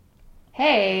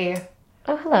Hey,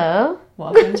 Oh, hello.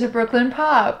 welcome to Brooklyn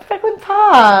Pop. Brooklyn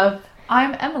Pop.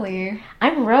 I'm Emily.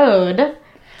 I'm Rode.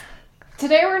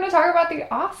 Today we're going to talk about the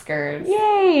Oscars.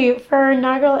 Yay, for our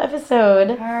inaugural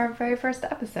episode. Our very first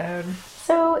episode.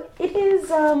 So, it is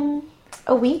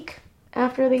a week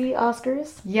after the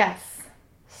Oscars. Yes.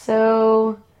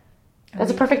 So,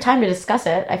 that's a perfect time to discuss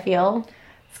it, I feel.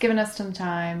 It's given us some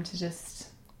time to just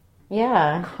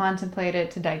contemplate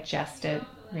it, to digest it,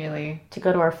 really. To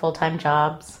go to our full-time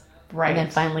jobs. Right. And then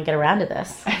finally get around to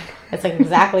this. It's like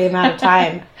exactly the amount of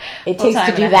time it takes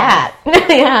Full-time to do and a that.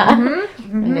 Yeah.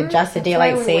 Mm-hmm. And adjust to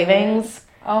daylight savings.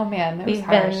 Oh man, that was We've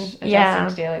harsh. been- Adjusting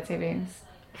to daylight savings.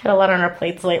 We've had a lot on our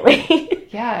plates lately.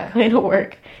 Yeah. Going to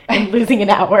work and losing an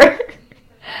hour.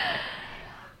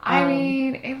 I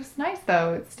mean, it was nice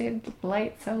though. It stayed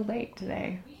light so late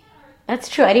today. That's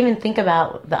true. I didn't even think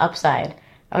about the upside.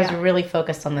 I was Yeah. really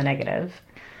focused on the negative.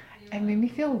 It made me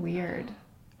feel weird.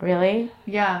 Really?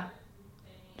 Yeah.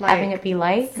 Having it be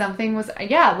light? Something was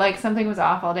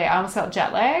off all day. I almost felt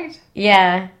jet lagged.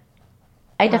 Yeah.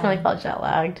 I definitely felt jet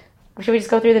lagged. Should we just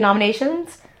go through the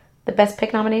nominations? The best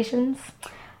pick nominations?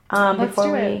 Let's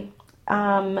do it.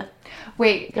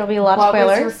 Wait, There'll be a lot of what was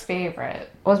spoilers. your favorite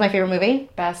What was my favorite movie?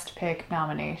 best pick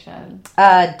nomination?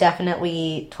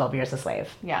 Definitely 12 Years a Slave.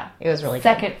 Yeah. It was really good.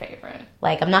 Second favorite.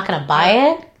 Like, I'm not going to buy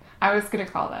it. I was going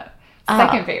to call that.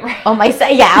 Second favorite. Oh,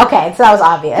 yeah, okay. So that was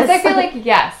obvious. Because I feel like,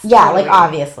 yes. Yeah, totally. like,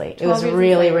 obviously. It was 12 Years a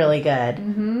really, Slave. really good.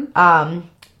 Mm-hmm.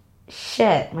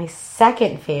 Shit. My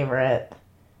second favorite.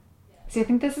 See, I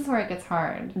think this is where it gets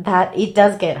hard. That, it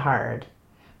does get hard.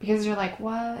 Because you're like,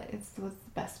 what? Was the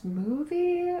best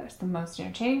movie? It's the most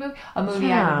entertaining movie? A movie I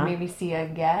Yeah. would maybe see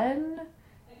again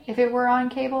if it were on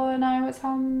cable and I was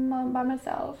home by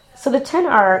myself. So the 10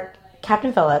 are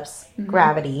Captain Phillips,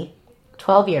 Gravity,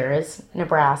 12 Years,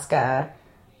 Nebraska,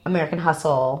 American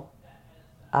Hustle,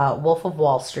 Wolf of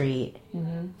Wall Street,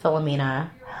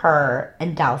 Philomena, Her,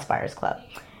 and Dallas Buyers Club.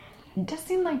 It does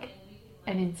seem like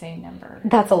an insane number.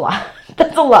 That's a lot.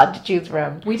 That's a lot to choose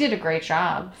from. We did a great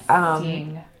job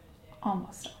seeing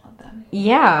almost all of them.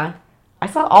 Yeah. I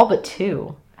saw all but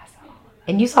 2. I saw all of them.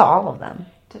 And you saw all of them.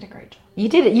 Did a great job. You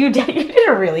did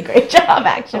a really great job, I'd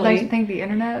actually. like to thank the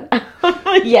internet.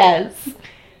 Yes.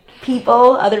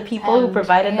 Other people who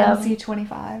provided them. AMC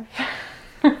 25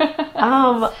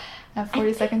 Um, at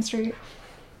 42nd Street.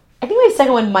 I think my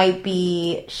second one might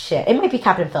be It might be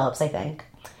Captain Phillips, I think.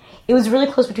 It was really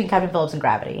close between Captain Phillips and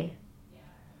Gravity.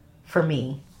 For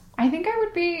me. I think I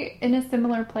would be in a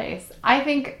similar place. I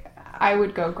think I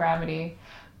would go Gravity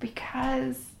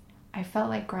because I felt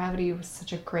like Gravity was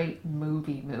such a great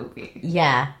movie.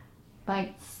 Yeah.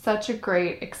 Like, such a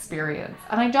great experience.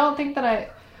 And I don't think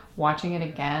that watching it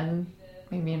again,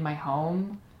 maybe in my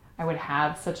home, I would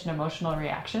have such an emotional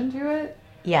reaction to it.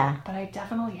 Yeah. But I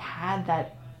definitely had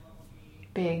that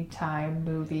big time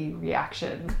movie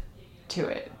reaction to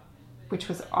it, which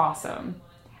was awesome.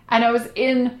 And I was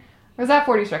at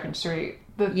 42nd Street,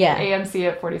 the AMC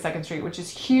at 42nd Street, which is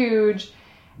huge.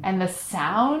 And the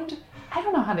sound, I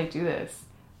don't know how they do this.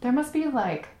 There must be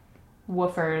like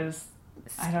woofers,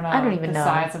 I don't even know.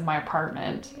 Size of my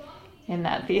apartment in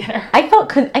that theater. I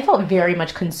felt very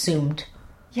much consumed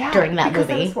during that because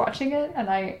movie. I was watching it and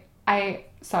I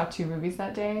saw 2 movies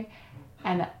that day.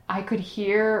 And I could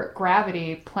hear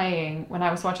Gravity playing when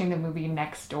I was watching the movie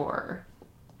Next Door.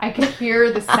 I could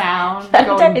hear the sound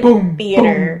going boom,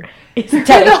 theater boom. It's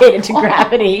dedicated to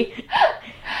Gravity.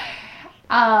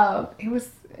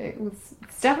 It's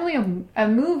definitely a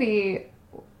movie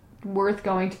worth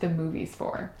going to the movies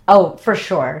for. Oh, for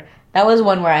sure. That was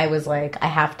one where I was like, I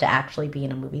have to actually be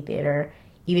in a movie theater,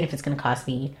 even if it's going to cost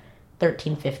me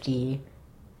 $13.50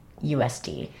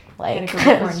 USD. Like,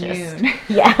 before noon.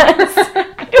 Yes.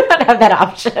 I do not have that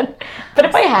option. But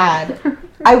if I had,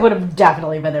 I would have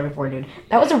definitely been there before noon.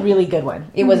 That was a really good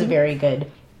one. It was a very good,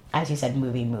 as you said,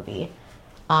 movie.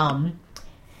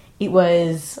 It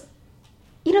was,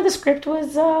 the script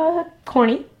was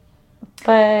corny,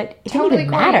 but it didn't even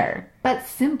matter. But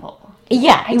simple.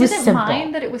 Yeah, it was simple. I didn't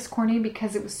mind that it was corny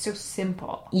because it was so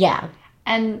simple. Yeah.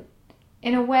 And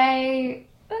in a way,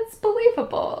 that's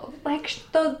believable. Like,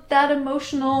 that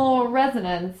emotional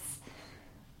resonance,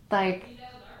 like,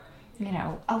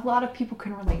 a lot of people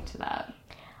can relate to that.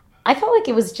 I felt like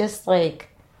it was just like,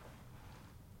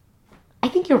 I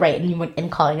think you're right in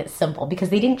calling it simple, because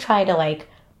they didn't try to, like,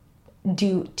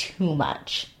 do too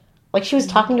much. Like, she was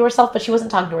talking to herself, but she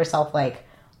wasn't talking to herself, like,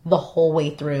 the whole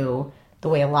way through, the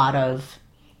way a lot of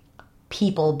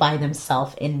people by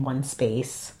themselves in one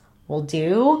space will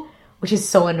do, which is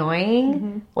so annoying.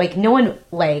 Mm-hmm. Like, no one,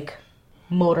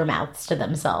 motor mouths to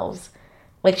themselves.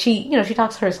 Like, she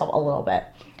talks to herself a little bit.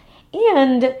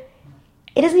 And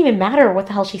it doesn't even matter what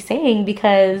the hell she's saying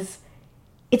because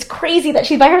it's crazy that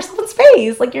she's by herself in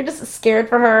space. Like, you're just scared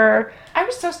for her. I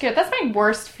was so scared. That's my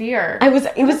worst fear. I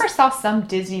never saw some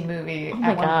Disney movie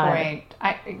at God. one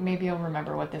point. Maybe you'll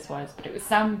remember what this was, but it was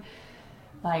some,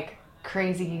 like,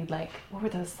 crazy, like, what were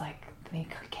those, like, they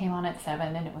came on at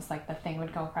 7 and it was like the thing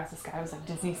would go across the sky. It was like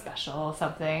Disney special or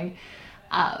something.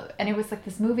 And it was like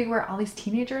this movie where all these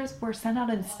teenagers were sent out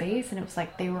in space, and it was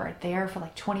like they were there for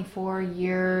like 24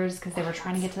 years because they were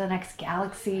trying to get to the next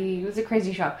galaxy. It was a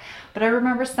crazy show. But I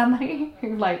remember somebody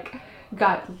who like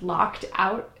got locked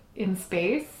out in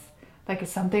space. Like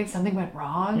something went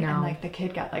wrong, and like the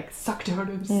kid got like sucked out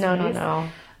of space. No.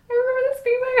 I remember this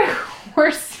being my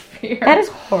worst fear. That is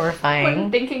horrifying.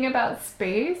 When thinking about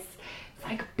space, it's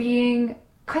like being...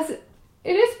 Because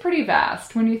it is pretty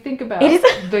vast when you think about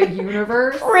the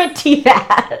universe. Pretty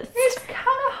vast. It's kind of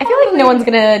hard. I feel like no one's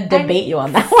going to debate you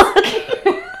on that one.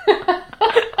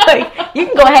 Like, you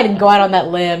can go ahead and go out on that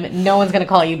limb. No one's going to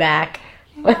call you back.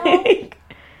 You know, like,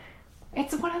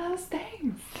 it's one of those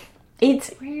things.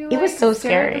 It was so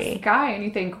scary. At the sky and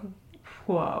you think,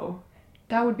 whoa,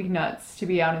 that would be nuts to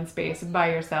be out in space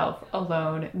by yourself,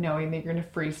 alone, knowing that you're going to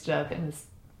freeze to death in this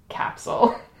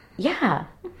capsule. Yeah.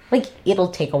 Like, it'll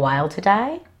take a while to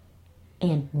die,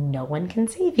 and no one can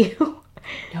save you.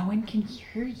 No one can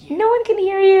hear you. No one can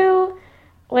hear you.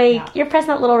 Like, you're pressing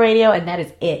that little radio, and that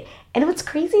is it. And what's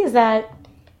crazy is that,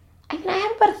 I mean, I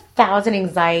have about 1,000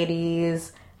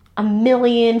 anxieties,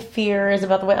 1,000,000 fears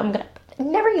about the way I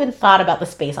never even thought about the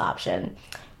space option.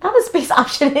 Now the space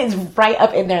option is right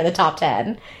up in there in the top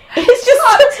 10. It is just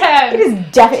top 10. It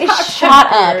is definitely shot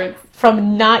up fears.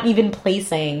 From not even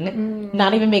placing,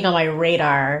 not even being on my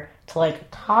radar, to like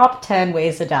top 10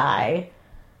 ways to die.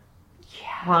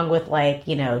 Yeah. Along with like,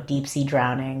 deep sea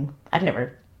drowning. I've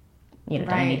never, done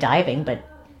any diving, but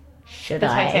should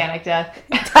I? Titanic death.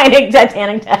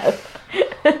 Titanic death.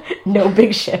 No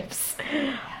big ships.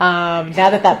 Now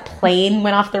that plane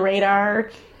went off the radar,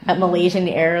 that Malaysian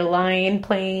airline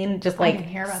plane, just like... I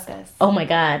didn't hear about this. Oh my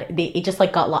God. It just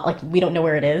like got lost. Like, we don't know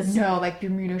where it is. No, like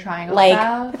Bermuda Triangle Like,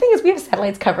 style. the thing is, we have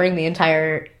satellites covering the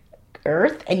entire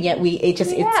Earth, and yet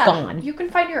it's gone. You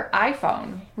can find your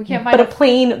iPhone. We can't find But a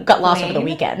plane got lost over the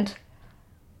weekend.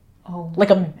 Oh, like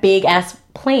a big ass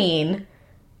plane.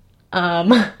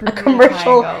 A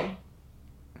commercial. Triangle.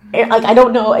 Like, I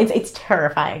don't know. It's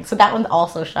terrifying. So that one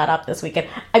also shot up this weekend.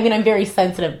 I mean, I'm very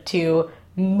sensitive to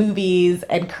movies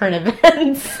and current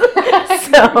events.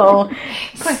 so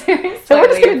we're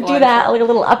just going to do that, like a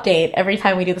little update every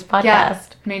time we do this podcast. Yeah,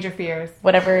 major fears.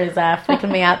 Whatever is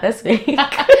freaking me out this week.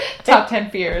 Top 10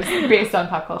 fears based on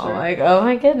pop culture. Oh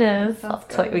my goodness.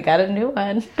 It's like we got a new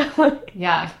one.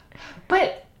 Yeah.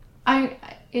 But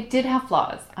it did have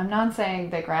flaws. I'm not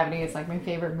saying that Gravity is like my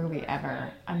favorite movie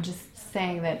ever. I'm just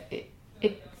saying that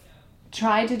it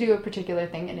tried to do a particular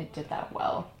thing and it did that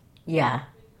well. Yeah.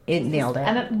 It nailed it.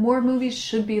 And that more movies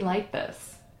should be like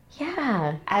this.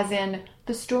 Yeah. As in,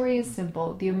 the story is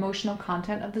simple. The emotional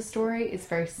content of the story is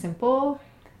very simple,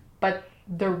 but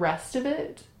the rest of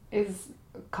it is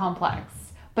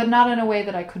complex. But not in a way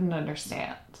that I couldn't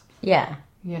understand. Yeah.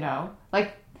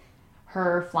 Like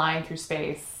her flying through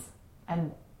space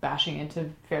and bashing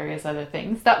into various other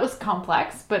things. That was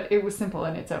complex, but it was simple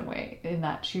in its own way, in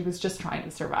that she was just trying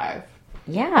to survive.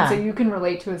 Yeah. And so you can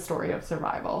relate to a story of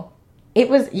survival. It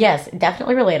was, yes,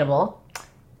 definitely relatable.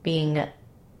 Being,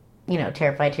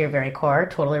 terrified to your very core,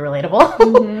 totally relatable.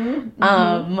 Mm-hmm,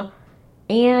 mm-hmm.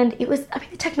 And it was, I mean,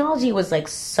 the technology was like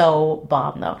so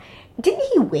bomb though. Didn't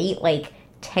he wait like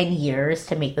 10 years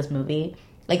to make this movie?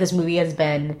 Like, this movie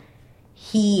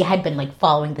he had been like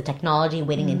following the technology,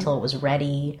 waiting until it was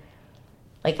ready.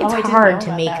 Like, it's hard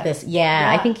to make this. Yeah,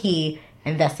 I think he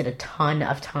invested a ton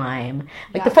of time.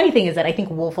 Like, the funny thing is that I think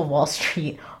Wolf of Wall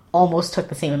Street almost took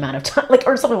the same amount of time, like,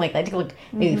 or something like that. I think like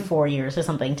maybe 4 years or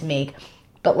something to make.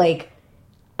 But like,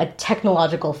 a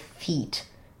technological feat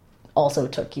also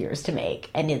took years to make,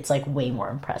 and it's like way more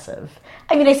impressive.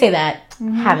 I mean, I say that,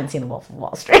 haven't seen The Wolf of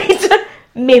Wall Street.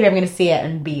 Maybe I'm going to see it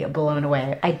and be blown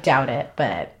away. I doubt it,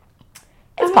 but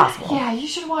it's possible. Yeah, you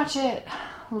should watch it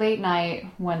late night,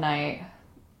 one night.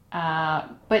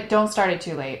 But don't start it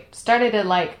too late. Start it at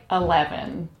like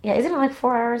 11. Yeah, isn't it like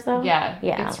 4 hours though? Yeah.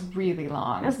 Yeah. It's really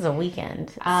long. This is a weekend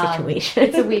situation.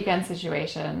 It's a weekend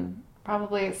situation.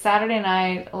 Probably Saturday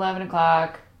night, 11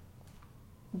 o'clock,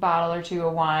 bottle or two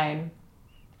of wine.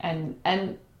 And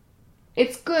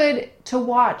it's good to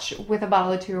watch with a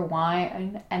bottle or two of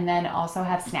wine and then also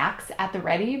have snacks at the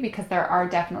ready, because there are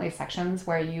definitely sections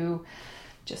where you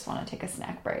just want to take a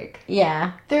snack break.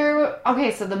 Yeah.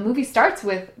 Okay, so the movie starts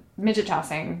with midget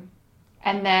tossing,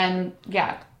 and then,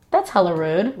 That's hella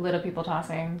rude. Little people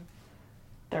tossing.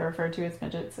 They're referred to as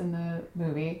midgets in the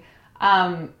movie.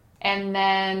 And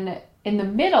then in the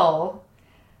middle,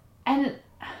 and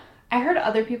I heard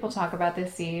other people talk about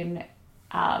this scene,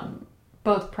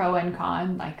 both pro and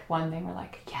con. Like, one, they were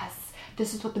like, yes,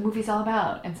 this is what the movie's all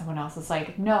about. And someone else was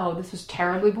like, no, this was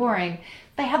terribly boring.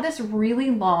 They have this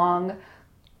really long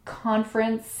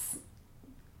conference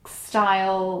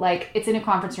style, like, it's in a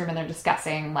conference room and they're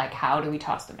discussing, like, how do we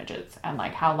toss the midgets? And,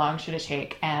 like, how long should it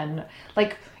take? And,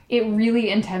 like, it really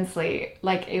intensely,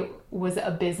 like, it was a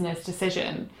business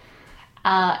decision.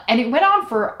 And it went on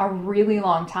for a really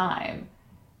long time.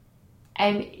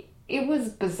 And it was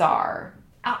bizarre.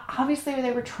 Obviously,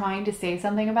 they were trying to say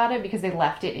something about it because they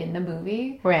left it in the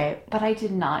movie. Right. But I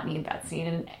did not need that scene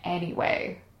in any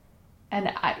way.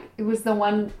 And it was the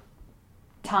one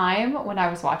time when I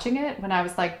was watching it when I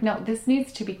was like, no, this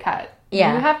needs to be cut.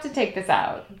 Yeah. You have to take this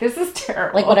out. This is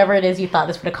terrible. Like, whatever it is you thought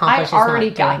this would accomplish, I already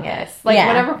is not got doing this. it. Like, yeah.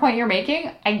 whatever point you're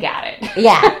making, I got it.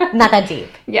 Yeah, not that deep.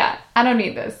 Yeah, I don't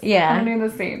need this. Yeah. I don't need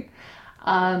this scene.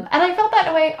 And I felt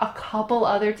that way a couple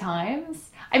other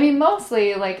times. I mean,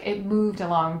 mostly, like, it moved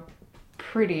along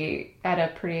at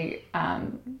a pretty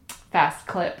fast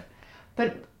clip.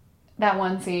 But that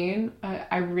one scene,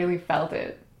 I really felt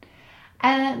it.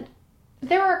 And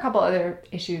there were a couple other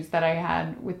issues that I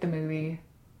had with the movie.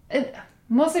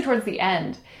 Mostly towards the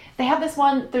end.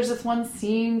 There's this one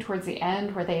scene towards the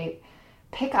end where they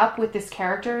pick up with this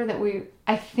character that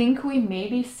I think we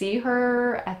maybe see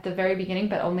her at the very beginning,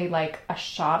 but only like a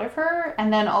shot of her.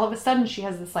 And then all of a sudden she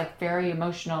has this like very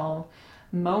emotional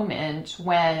moment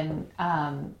when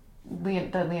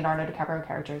the Leonardo DiCaprio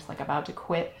character is like about to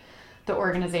quit the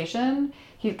organization.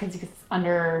 Because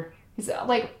he's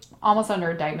like almost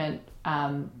under indictment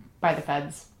by the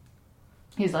feds.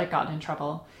 He's like gotten in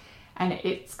trouble. And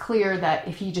it's clear that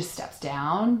if he just steps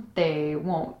down, they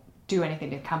won't do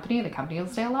anything to the company. The company will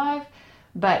stay alive.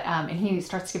 But, and he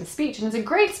starts to give a speech, and it's a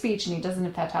great speech, and he does a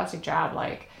fantastic job,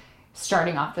 like,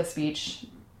 starting off the speech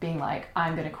being like,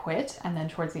 I'm going to quit. And then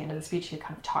towards the end of the speech, he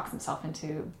kind of talks himself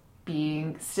into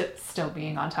being, still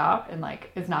being on top and,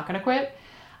 like, is not going to quit.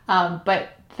 But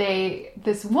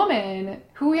this woman,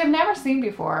 who we have never seen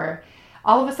before,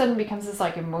 all of a sudden becomes this,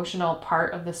 like, emotional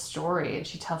part of the story. And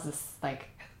she tells this, like,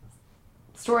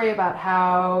 story about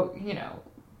how, you know,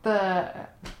 the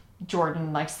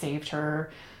Jordan like saved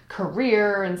her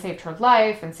career and saved her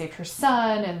life and saved her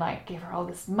son and like gave her all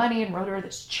this money and wrote her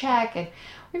this check. And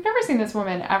we've never seen this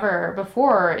woman ever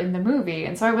before in the movie.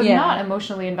 And so I was not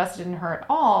emotionally invested in her at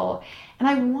all. And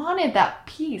I wanted that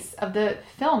piece of the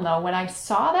film though. When I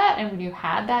saw that and when you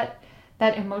had that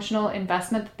emotional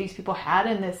investment that these people had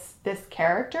in this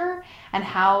character and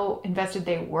how invested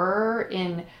they were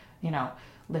in, you know,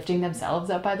 lifting themselves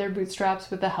up by their bootstraps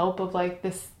with the help of like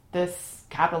this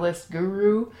capitalist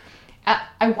guru.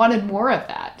 I wanted more of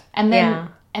that. And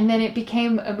then it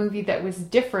became a movie that was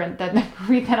different than the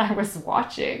movie that I was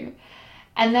watching.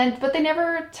 But they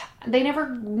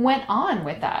never went on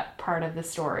with that part of the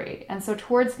story. And so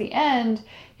towards the end,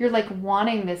 you're like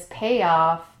wanting this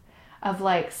payoff of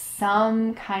like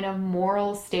some kind of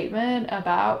moral statement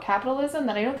about capitalism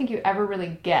that I don't think you ever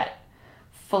really get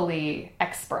fully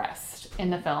expressed in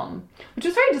the film, which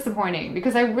was very disappointing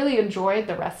because I really enjoyed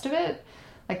the rest of it.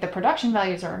 Like the production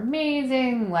values are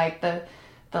amazing. Like the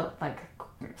like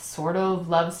sort of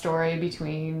love story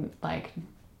between like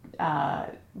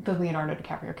the Leonardo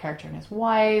DiCaprio character and his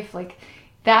wife, like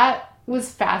that was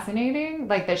fascinating.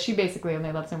 Like that she basically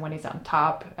only loves him when he's on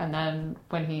top, and then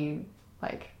when he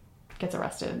like gets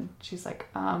arrested, she's like,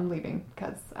 I'm leaving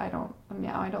because I don't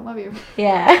love you.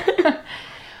 Yeah.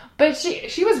 But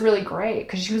she was really great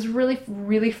because she was really,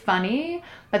 really funny.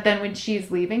 But then when she's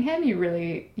leaving him, you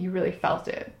really felt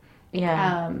it.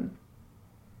 Yeah.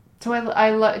 So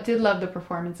I did love the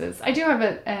performances. I do have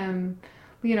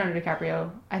Leonardo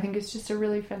DiCaprio. I think is just a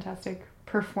really fantastic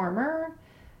performer.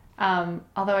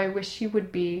 Although I wish he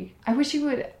would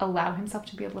allow himself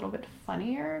to be a little bit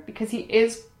funnier because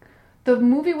the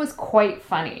movie was quite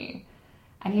funny,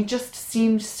 and he just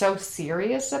seemed so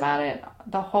serious about it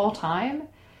the whole time.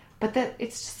 But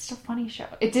it's just a funny show.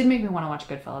 It did make me want to watch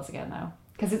Goodfellas again, though.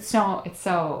 Because it's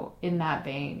so in that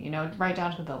vein, you know, right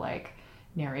down to the, like,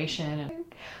 narration.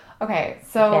 Okay,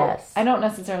 so yes. I don't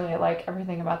necessarily like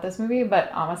everything about this movie, but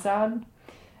Amistad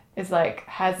is, like,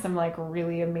 has some, like,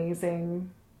 really amazing,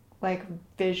 like,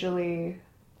 visually,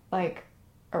 like,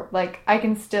 I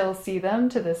can still see them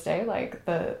to this day, like,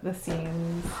 the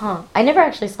scenes. Huh. I never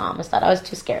actually saw Amistad. I was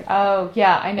too scared. Oh,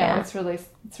 yeah, I know. Yeah. It's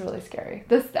really scary.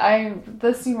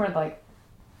 This scene where, like,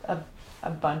 a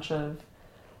bunch of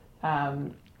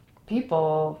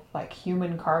people, like,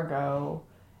 human cargo,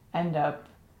 end up,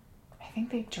 I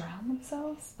think they drown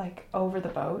themselves, like, over the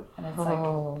boat. And it's,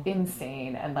 like,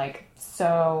 insane. And, like,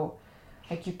 so,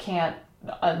 like, you can't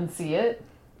unsee it.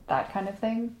 That kind of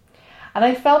thing. And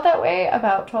I felt that way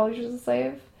about 12 Years a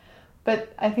Slave.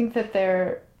 But I think that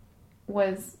there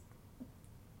was,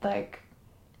 like,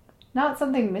 not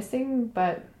something missing,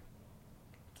 but,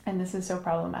 and this is so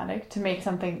problematic, to make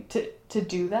something, to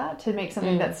do that, to make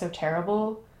something that's so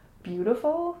terrible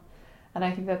beautiful. And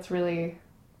I think that's really,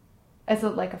 as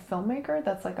like a filmmaker,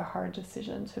 that's like a hard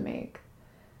decision to make.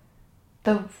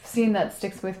 The scene that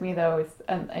sticks with me though is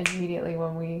immediately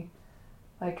when we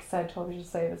like said 12 Years a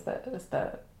Slave is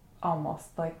the almost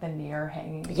like the near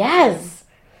hanging. Yes.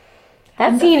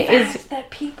 That scene is that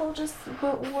people just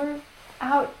were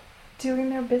out doing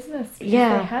their business because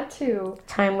they had to.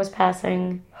 Time was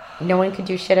passing. No one could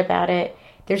do shit about it.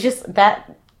 There's just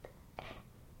that.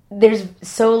 There's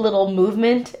so little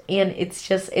movement, and it's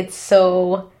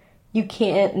so you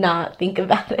can't not think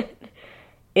about it.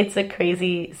 It's a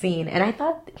crazy scene, and I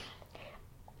thought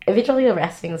visually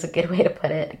arresting is a good way to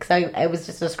put it because I was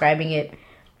just describing it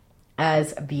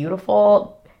as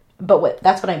beautiful, but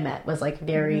that's what I meant was like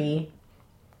very.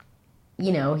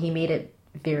 You know, he made it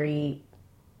very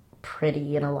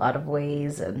pretty in a lot of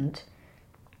ways, and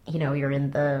you know, you're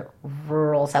in the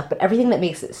rural South, but everything that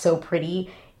makes it so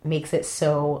pretty makes it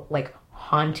so like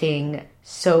haunting,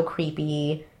 so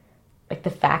creepy. Like the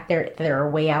fact they're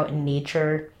way out in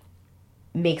nature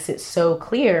makes it so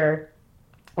clear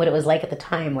what it was like at the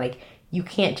time. Like you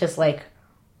can't just like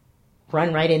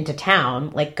run right into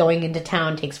town. Like going into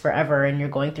town takes forever, and you're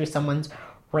going through someone's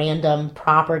random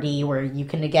property where you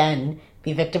can again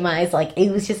be victimized. Like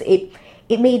it was just it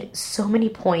made so many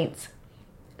points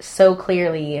so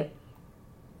clearly.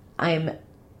 I'm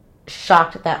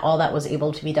shocked that all that was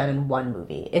able to be done in one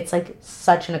movie. It's like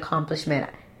such an accomplishment.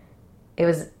 It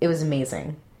was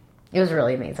amazing. It was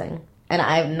really amazing. And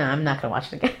I'm not gonna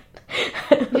watch it again.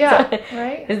 Yeah,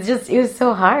 right? It was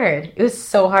so hard. It was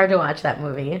so hard to watch that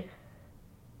movie.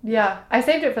 Yeah, I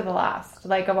saved it for the last.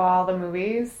 Like, of all the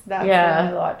movies, that's when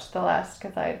I watched the last,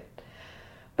 because I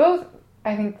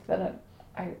think that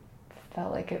I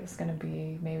felt like it was going to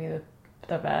be maybe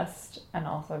the best, and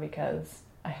also because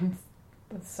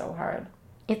it's so hard.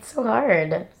 It's so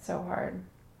hard. So hard.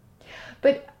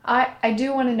 But I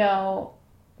do want to know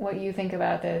what you think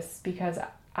about this, because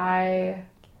the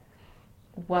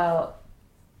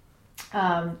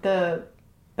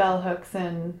bell hooks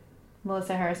and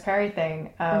Melissa Harris Perry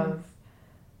thing of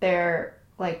their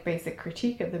like basic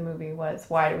critique of the movie was,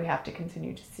 why do we have to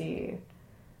continue to see,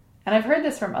 and I've heard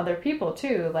this from other people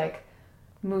too, like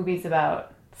movies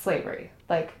about slavery,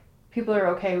 like people are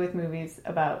okay with movies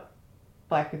about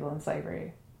black people in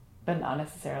slavery but not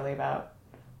necessarily about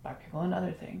black people and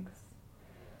other things,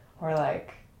 or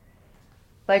like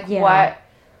what.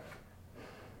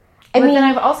 But then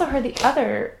I've also heard the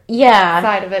other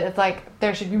side of it. It's like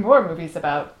there should be more movies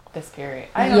about this period.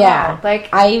 I don't know. Like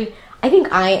I think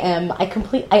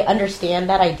I understand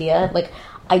that idea. Like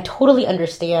I totally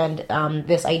understand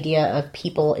this idea of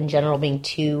people in general being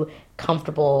too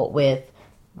comfortable with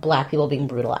black people being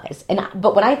brutalized.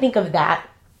 But when I think of that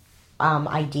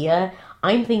idea,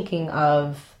 I'm thinking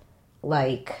of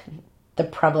like the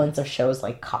prevalence of shows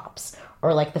like Cops,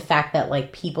 or like the fact that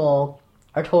like people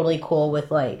are totally cool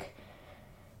with like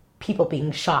people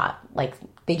being shot. Like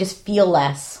they just feel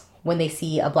less when they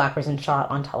see a black person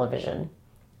shot on television.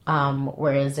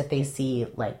 Whereas if they see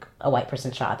like a white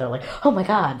person shot, they're like, oh my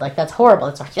God, like that's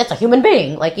horrible. That's a human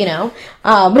being. Like, you know,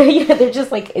 they're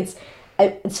just like,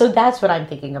 so that's what I'm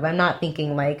thinking of. I'm not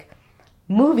thinking like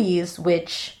movies,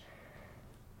 which,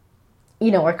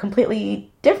 you know, are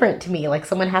completely different to me. Like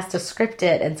someone has to script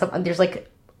it, and there's like,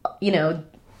 you know,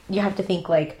 you have to think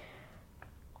like,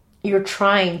 you're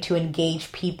trying to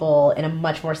engage people in a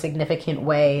much more significant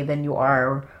way than you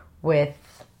are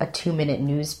with a 2-minute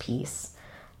news piece.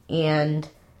 And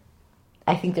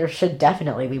I think there should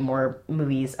definitely be more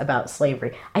movies about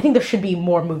slavery. I think there should be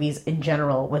more movies in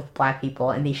general with black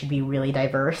people, and they should be really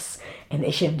diverse, and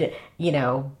they should, you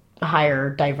know, hire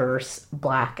diverse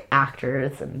black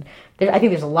actors. And I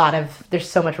think there's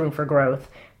so much room for growth.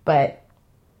 But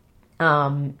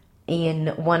in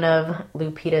one of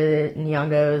Lupita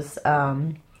Nyong'o's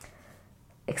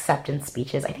acceptance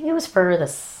speeches, I think it was for the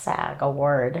SAG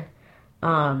award.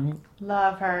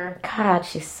 Love her. God,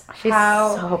 she's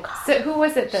so good. So who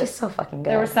was it? She's so fucking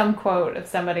good. There was some quote of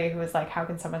somebody who was like, "How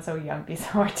can someone so young be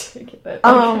so articulate?"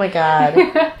 Oh my God,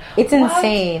 it's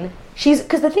insane.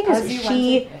 Because the thing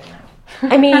is,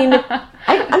 I mean,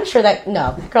 I'm sure that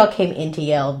girl came into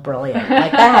Yale brilliant.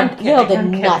 Like Yale did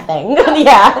nothing.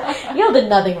 Yeah, Yale did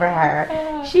nothing for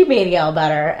her. She made Yale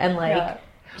better, and like. Yeah.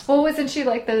 Well, wasn't she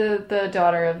like the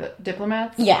daughter of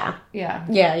diplomats? Yeah.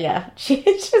 She's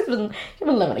been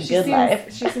living a good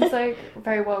life. She seems like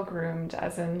very well groomed,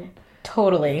 as in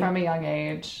totally from a young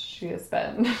age. She has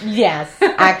been. Yes,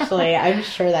 actually, I'm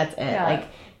sure that's it. Yeah. Like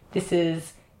this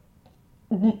is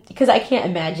because I can't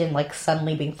imagine like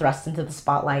suddenly being thrust into the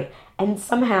spotlight and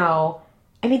somehow.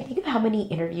 I mean, think of how many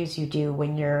interviews you do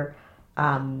when you're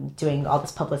doing all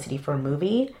this publicity for a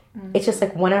movie. Mm-hmm. It's just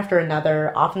like one after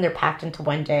another. Often they're packed into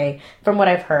one day, from what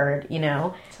I've heard, you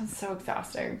know. It sounds so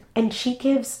exhausting. And she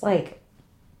gives like,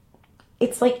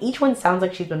 it's like each one sounds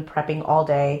like she's been prepping all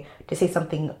day to say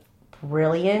something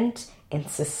brilliant and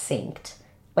succinct,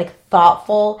 like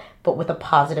thoughtful, but with a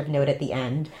positive note at the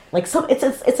end. Like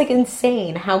it's like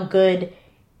insane how good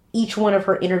each one of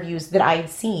her interviews that I've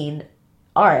seen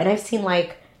are, and I've seen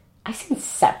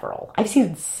several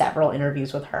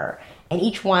interviews with her, and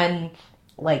each one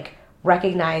like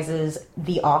recognizes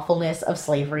the awfulness of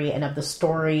slavery and of the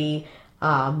story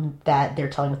that they're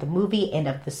telling with the movie and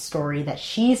of the story that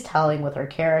she's telling with her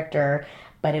character,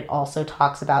 but it also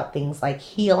talks about things like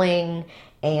healing,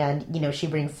 and you know, she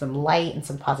brings some light and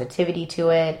some positivity to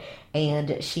it,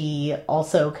 and she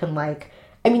also can like,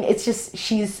 I mean, it's just,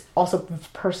 she's also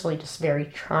personally just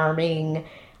very charming.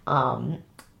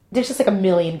 There's just like a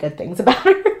million good things about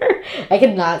her. I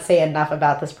cannot say enough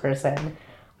about this person.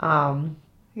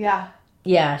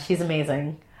 Yeah, she's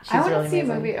amazing. I want to see a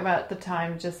movie about the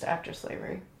time just after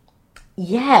slavery.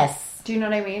 Yes. Do you know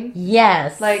what I mean?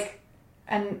 Yes. Like,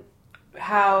 and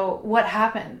what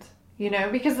happened, you know?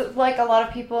 Because like a lot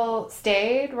of people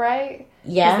stayed, right?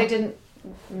 Yeah. Because they didn't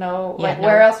know,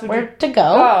 where else would you to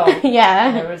go?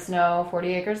 Yeah. There was no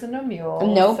 40 acres and no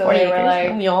mule. No, so 40 acres,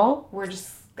 no mule. We're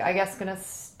just, I guess, gonna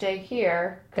stay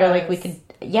here. They're like, we could,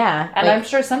 yeah. And I'm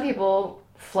sure some people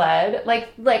fled. Like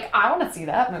I want to see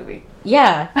that movie.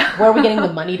 Yeah. Where are we getting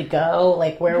the money to go?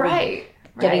 Like, where are we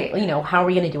getting, right. You know, how are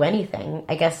we going to do anything?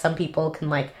 I guess some people can,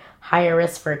 like, hire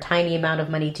us for a tiny amount of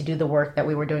money to do the work that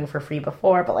we were doing for free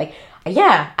before. But, like,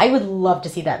 yeah, I would love to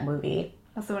see that movie.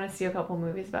 I also want to see a couple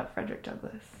movies about Frederick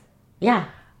Douglass. Yeah.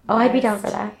 Oh, I'd be down for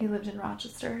that. He lived in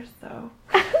Rochester, so...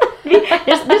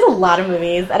 there's a lot of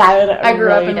movies, and I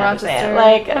grew up in Rochester.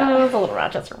 Like, I was a little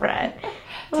Rochester brat.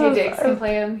 Tay Diggs can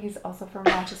play him. He's also from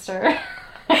Rochester.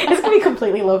 It's gonna be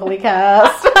completely locally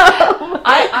cast.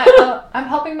 I'm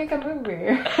helping make a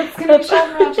movie. It's gonna be shot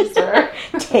in Rochester.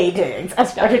 Tay Diggs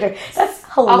as Frederick. That's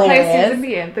hilarious. I'll play Susan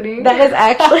B. Anthony. That is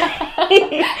actually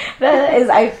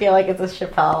I feel like it's a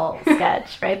Chappelle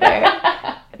sketch right there.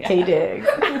 Yeah. Tay Diggs.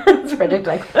 It's Frederick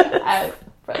Douglass.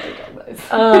 Frederick Douglass.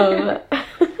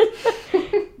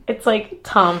 It's like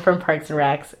Tom from Parks and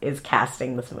Recs is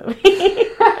casting this movie.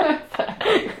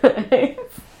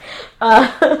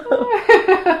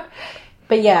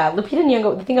 But yeah, Lupita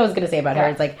Nyong'o, the thing I was going to say about her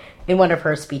is like, in one of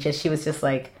her speeches, she was just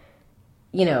like,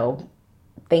 you know,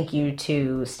 thank you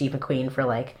to Steve McQueen for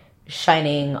like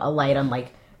shining a light on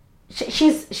like,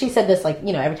 she said this like,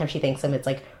 you know, every time she thanks him, it's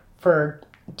like for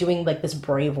doing like this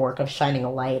brave work of shining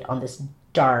a light on this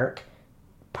dark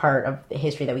part of the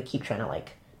history that we keep trying to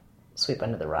like sweep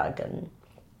under the rug. And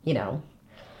you know,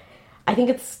 I think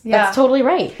that's totally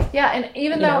right. Yeah, and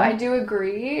even though I do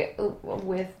agree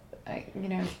with you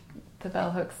know, the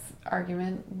bell hooks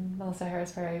argument, Melissa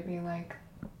Harris Perry being like,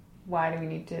 why do we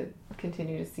need to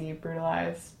continue to see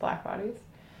brutalized black bodies?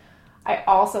 I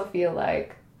also feel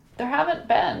like there haven't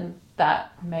been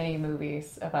that many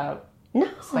movies about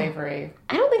slavery.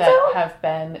 I don't think that have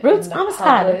been Roots in the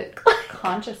Homicide. public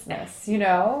consciousness, you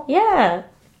know? Yeah.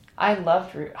 I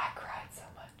loved Root. I cried so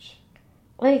much.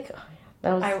 Like,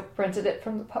 I rented it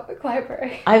from the public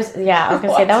library. I was gonna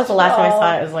say that was the last time I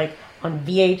saw it. It was like on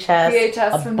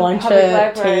VHS from bunch the public of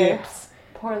library. tapes.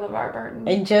 Poor LeVar Burton.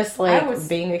 And just like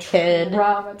being a kid,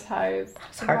 traumatized.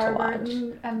 It's hard to watch.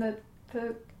 And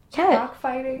the rock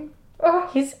fighting. Oh,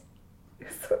 he's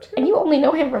so true. And you only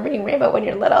know him from reading Rainbow when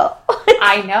you're little.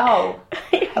 I know.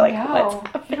 Like, I know.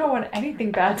 You don't want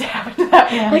anything bad to happen to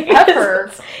that man. Like,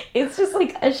 ever. It's just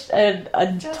like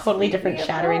a totally different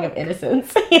shattering of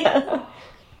innocence. Yeah.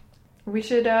 We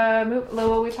should move.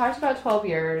 Well, we talked about 12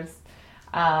 years.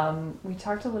 We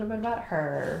talked a little bit about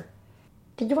her.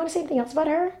 Did you want to say anything else about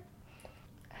her?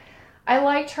 I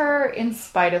liked her in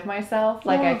spite of myself.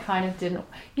 Like, I kind of didn't...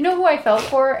 You know who I felt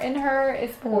for in her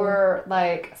is for,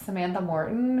 like, Samantha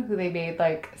Morton, who they made,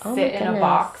 like, sit in a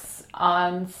box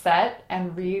on set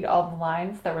and read all the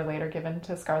lines that were later given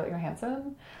to Scarlett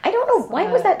Johansson. I don't know.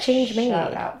 Why was that change made?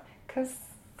 Shout out. Because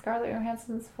Scarlett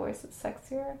Johansson's voice is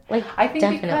sexier. Like, I think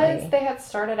definitely. because they had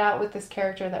started out with this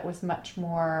character that was much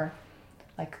more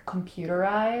like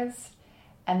computerized,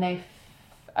 and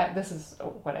this is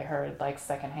what I heard like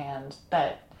secondhand,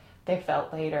 that they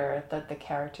felt later that the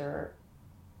character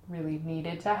really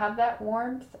needed to have that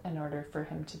warmth in order for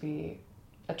him to be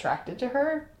attracted to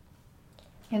her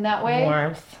in that way.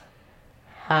 Warmth.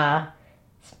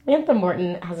 Samantha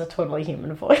Morton has a totally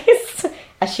human voice,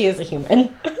 as she is a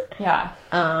human. Yeah.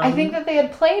 I think that they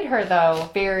had played her, though,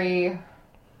 very,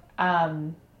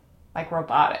 like,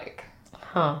 robotic.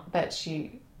 Huh. That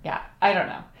I don't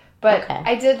know. But okay.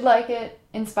 I did like it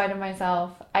in spite of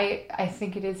myself. I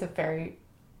think it is a very,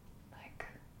 like,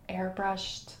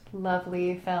 airbrushed,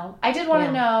 lovely film. I did want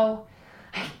to know...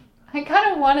 I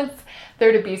kind of wanted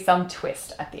there to be some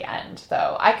twist at the end,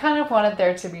 though. I kind of wanted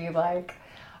there to be, like...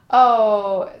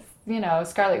 oh, you know,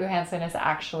 Scarlett Johansson is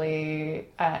actually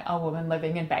a woman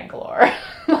living in Bangalore.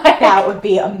 Like, that would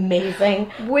be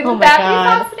amazing. Wouldn't that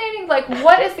be fascinating? Like,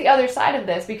 what is the other side of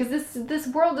this? Because this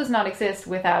world does not exist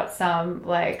without some,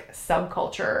 like,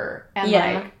 subculture and,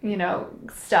 like, you know,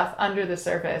 stuff under the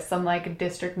surface. Some, like,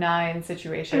 District 9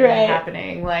 situation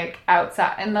happening, like,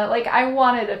 outside. And, like, I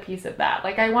wanted a piece of that.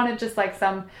 Like, I wanted just, like,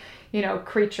 some... you know,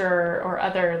 creature or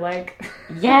other, like,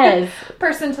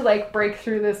 person to, like, break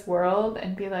through this world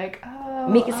and be like, oh.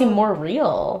 Make it seem more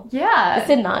real. Yeah. This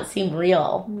did not seem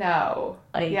real. No.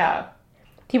 Like, yeah.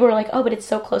 People were like, oh, but it's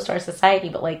so close to our society.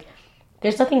 But, like,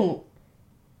 there's nothing,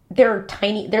 there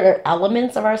are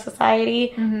elements of our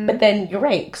society, but then, you're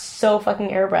right, so fucking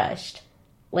airbrushed.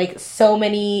 Like, so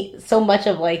much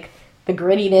of, like, the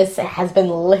grittiness has been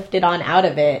lifted on out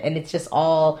of it, and it's just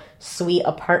all sweet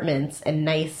apartments and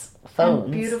nice phones.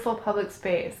 And beautiful public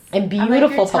space. And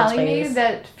beautiful public space. You're telling me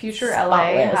that future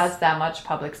LA has that much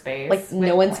public space? Like,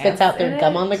 no one spits out their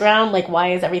gum on the ground? Like,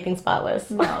 why is everything spotless?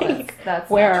 No, like, that's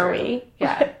where not are true. we?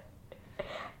 Yeah.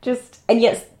 And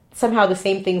yes, somehow the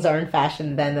same things are in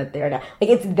fashion then that they're not. Like,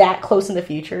 it's that close in the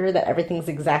future that everything's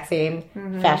the exact same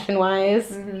fashion-wise.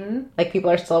 Mm-hmm. Like,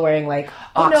 people are still wearing, like,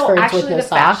 Oxfords with no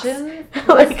socks. Fashion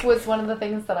was one of the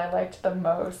things that I liked the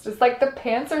most. It's like the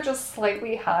pants are just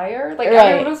slightly higher. Like,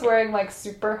 everyone was wearing, like,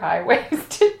 super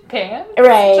high-waisted pants.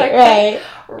 Right, which right.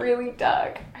 Really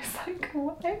dug. I was like,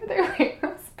 why are they wearing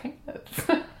those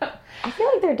pants? I feel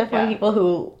like there are definitely people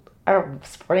who are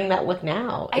sporting that look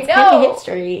now. It's I know. kind of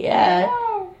hipstery, yeah. I know.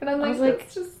 And I'm like,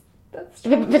 that's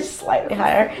just slightly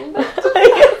higher.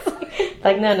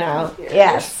 Like, no.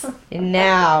 Yes. And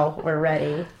now we're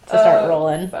ready to start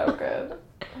rolling. So good.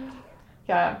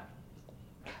 Yeah.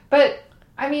 But,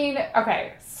 I mean,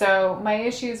 okay, so my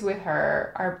issues with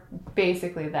her are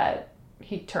basically that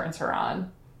he turns her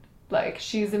on. Like,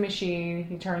 she's a machine,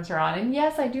 he turns her on. And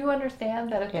yes, I do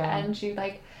understand that at the end she,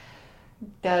 like,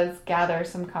 does gather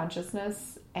some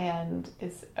consciousness and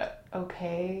is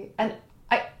okay. And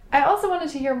I also wanted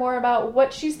to hear more about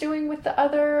what she's doing with the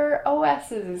other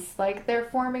OSs. Like, they're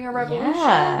forming a revolution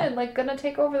and, like, gonna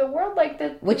take over the world. Like,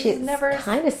 that, which it never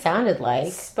kind of sounded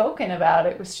like spoken about.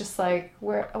 It was just like,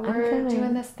 we're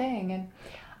doing this thing. And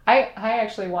I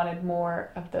actually wanted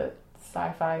more of the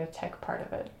sci-fi tech part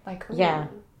of it. Like,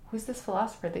 who's this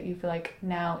philosopher that you've, like,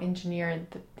 now engineered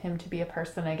him to be a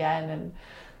person again? And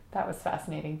that was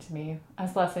fascinating to me. I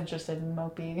was less interested in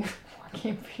mopey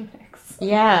Joaquin Phoenix.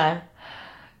 Yeah.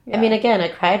 I mean, again, I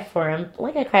cried for him,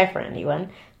 like I cry for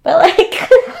anyone, but, like,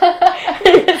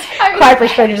 cry for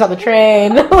strangers on the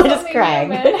train, just crying.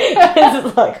 It's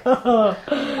just like,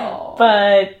 oh.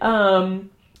 But,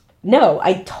 no,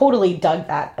 I totally dug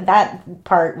that. That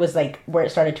part was, like, where it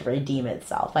started to redeem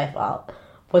itself, I felt,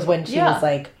 was when she was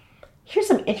like, here's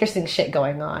some interesting shit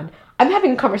going on. I'm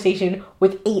having a conversation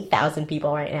with 8,000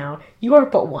 people right now. You are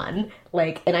but one.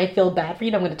 Like, and I feel bad for you.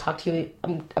 And I'm going to talk to you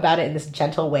about it in this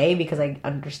gentle way because I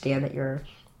understand that you're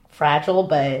fragile,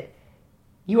 but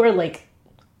you are like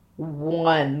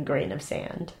one grain of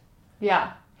sand.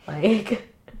 Yeah.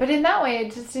 Like, but in that way,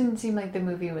 it just didn't seem like the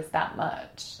movie was that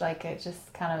much. Like, it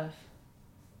just kind of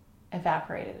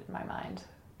evaporated in my mind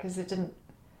because it didn't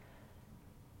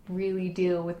really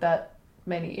deal with that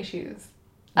many issues.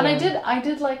 And I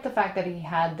did like the fact that he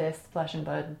had this flesh and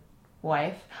blood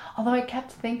wife. Although I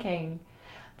kept thinking,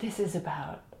 this is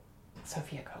about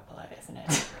Sofia Coppola, isn't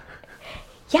it?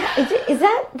 Yeah, is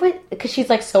that what? Because she's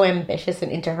like so ambitious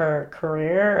and into her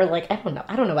career, or like I don't know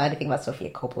about anything about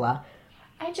Sofia Coppola.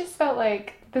 I just felt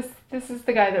like this is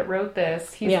the guy that wrote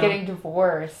this. He's getting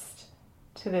divorced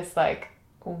to this like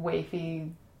wafy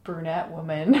brunette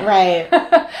woman, right?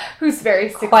 Who's very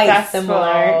successful. Quite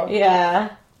similar,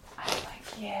 yeah.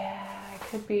 Yeah, it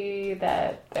could be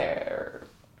that they're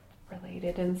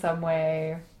related in some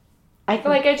way.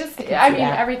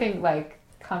 everything like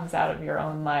comes out of your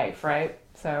own life, right?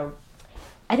 So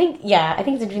I think it's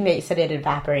interesting that you said it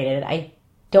evaporated. I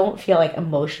don't feel like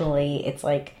emotionally it's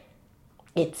like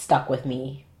it stuck with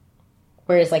me.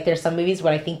 Whereas like there's some movies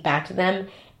when I think back to them,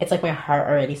 it's like my heart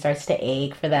already starts to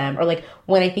ache for them. Or like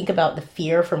when I think about the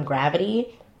fear from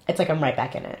Gravity, it's like I'm right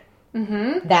back in it.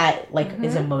 Mm-hmm. That like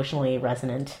is emotionally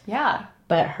resonant. Yeah.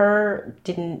 But her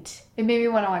didn't. It made me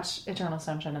want to watch Eternal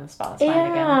Sunshine of the Spotless Mind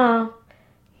again. Yeah.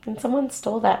 And someone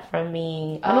stole that from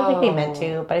me. I don't think they meant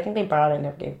to, but I think they borrowed it and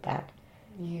never gave it back.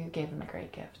 You gave them a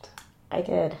great gift. I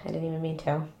did. I didn't even mean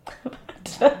to.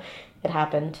 But it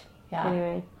happened. Yeah.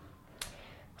 Anyway.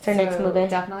 What's our next movie?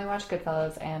 Definitely watch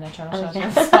Goodfellas and Eternal Sunshine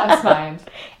of the Spotless Mind.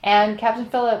 And Captain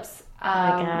Phillips,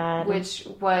 which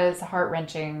was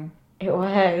heart-wrenching. It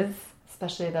was.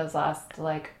 Especially those last,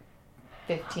 like,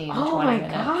 15, 20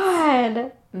 minutes.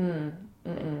 Oh my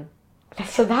God.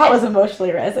 So that was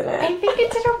emotionally resonant. I think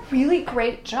it did a really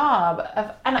great job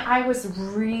of, and I was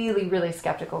really, really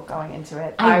skeptical going into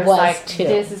it. I was like, too.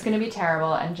 This is going to be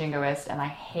terrible and jingoist, and I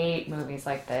hate movies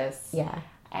like this. Yeah.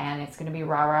 And it's going to be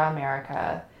rah-rah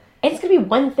America. It's going to be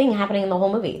one thing happening in the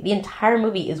whole movie. The entire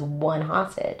movie is one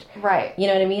hostage. Right. You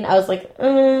know what I mean? I was like,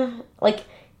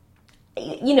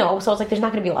 you know, so I was like, there's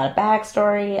not going to be a lot of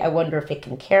backstory. I wonder if it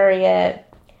can carry it.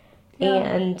 Yeah.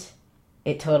 And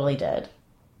it totally did.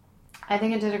 I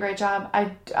think it did a great job.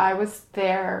 I was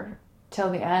there till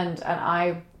the end, and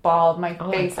I bawled my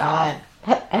face off.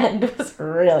 That end was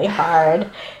really hard.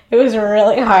 It was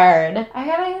really hard. I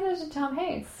gotta hand it to Tom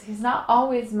Hanks. He's not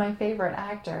always my favorite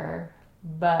actor,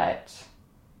 but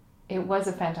it was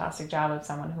a fantastic job of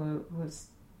someone who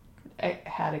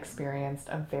had experienced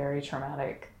a very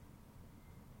traumatic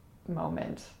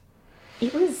moment.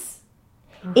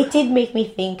 It did make me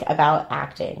think about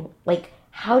acting. Like,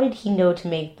 how did he know to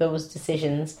make those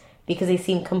decisions? Because they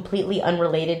seem completely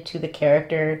unrelated to the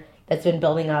character that's been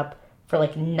building up for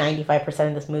like 95%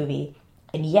 of this movie.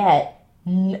 And yet,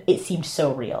 it seemed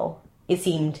so real. It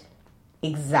seemed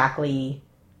exactly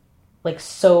like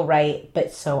so right,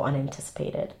 but so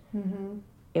unanticipated. Mm-hmm.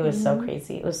 It was so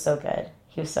crazy. It was so good.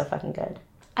 He was so fucking good.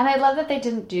 And I love that they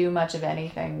didn't do much of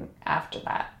anything after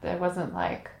that. There wasn't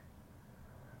like...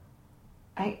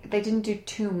 they didn't do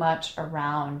too much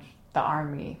around the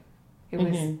army.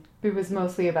 It was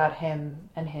mostly about him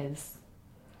and his...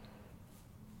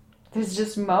 There's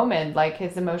just a moment, like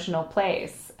his emotional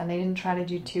place. And they didn't try to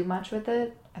do too much with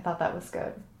it. I thought that was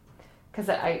good. Because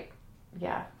I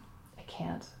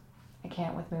can't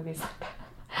with movies like that.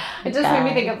 It just made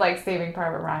me think of like Saving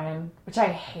Private Ryan, which I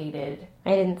hated. I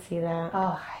didn't see that.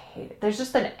 Oh, I hate it. There's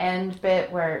just an end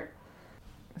bit where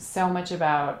so much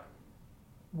about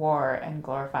war and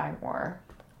glorifying war.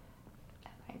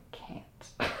 And I can't.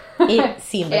 It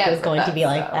seemed like it was going to be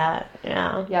like that.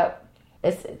 Yeah. Yep.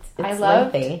 It's I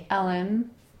loved lengthy. Ellen.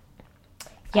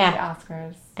 Yeah. At the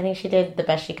Oscars. I think she did the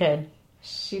best she could.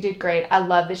 She did great. I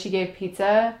love that she gave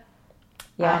pizza.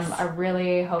 Yes. I'm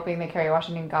really hoping that Kerry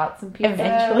Washington got some pizza.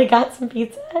 Eventually got some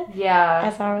pizza. Yeah. I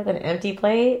saw her with an empty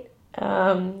plate.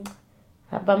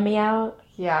 That bummed me out.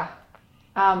 Yeah.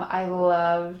 I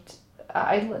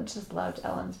just loved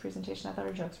Ellen's presentation. I thought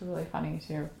her jokes were really funny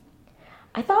too.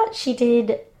 I thought she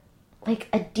did like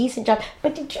a decent job.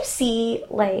 But did you see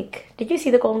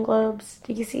the Golden Globes?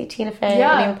 Did you see Tina Fey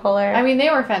and Amy Poehler? I mean,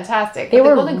 they were fantastic. They were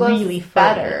the Golden Globes really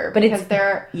better, but because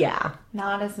they're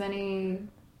not as many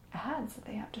ads that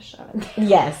they have to shove in there.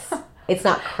 Yes. It's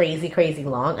not crazy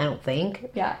long, I don't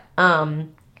think. Yeah.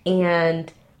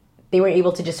 And they were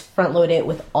able to just front load it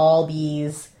with all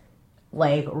these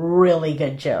like really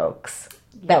good jokes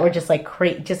that were just like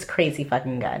just crazy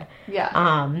fucking good. Yeah.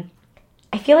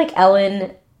 I feel like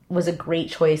Ellen was a great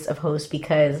choice of host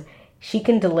because she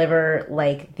can deliver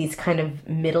like these kind of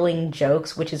middling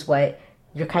jokes, which is what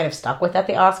you're kind of stuck with at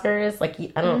the Oscars. Like, you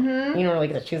don't really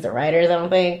get to choose the writers, I don't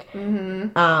think.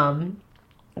 Mm-hmm.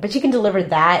 But she can deliver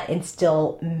that and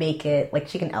still make it, like,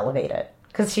 she can elevate it.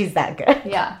 Because she's that good.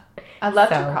 Yeah. I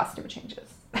loved her costume changes.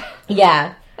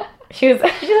 Yeah. She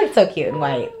looked so cute in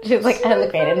white. She was like, I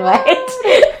look great in white.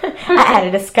 I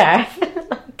added a scarf.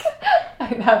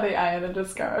 I know I added a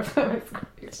scarf. That was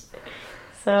great.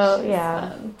 So,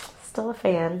 yeah. Still a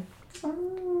fan. Did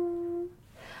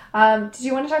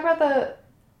you want to talk about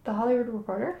the Hollywood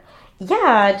Reporter?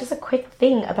 Yeah, just a quick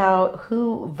thing about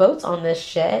who votes on this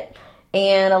shit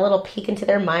and a little peek into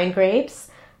their mind grapes.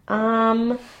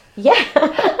 Yeah.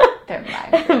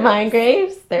 Their mind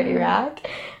grapes, 30 Rock.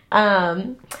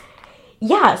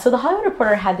 Yeah, so the Hollywood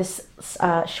Reporter had this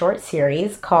short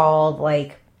series called,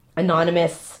 like,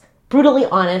 Brutally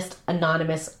Honest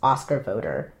Anonymous Oscar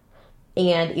Voter.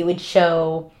 And it would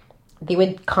show they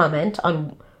would comment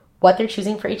on what they're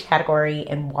choosing for each category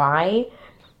and why.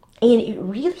 And it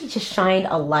really just shined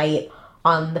a light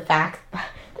on the fact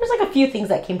there's like a few things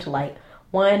that came to light.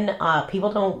 One,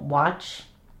 people don't watch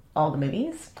all the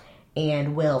movies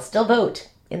and will still vote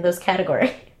in those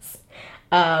categories.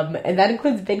 And that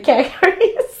includes big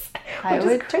categories. I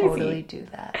would totally do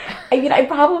that. I mean, I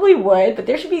probably would, but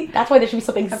that's why there should be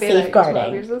something safeguarding. Like,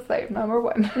 12 Years a Slave,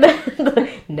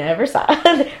 #1. Never saw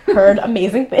it. Heard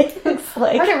amazing things.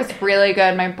 I heard it was really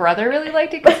good. My brother really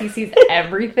liked it because he sees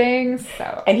everything.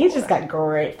 And he's just got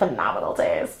great, phenomenal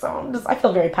taste. So I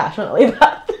feel very passionately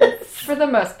about this. For the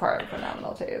most part,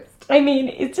 phenomenal taste. I mean,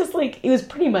 it's just like, it was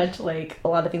pretty much like a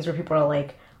lot of things where people are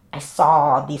like, I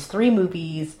saw these 3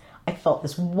 movies. I felt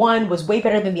this one was way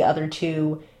better than the other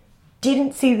 2.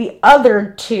 Didn't see the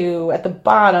other 2 at the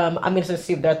bottom. I'm going to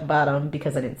assume they're at the bottom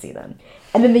because I didn't see them.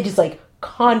 And then they just like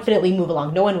confidently move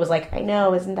along. No one was like, I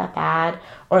know, isn't that bad?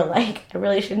 Or like, I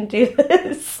really shouldn't do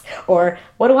this. Or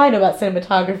what do I know about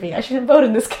cinematography? I shouldn't vote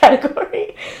in this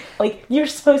category. Like, you're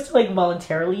supposed to like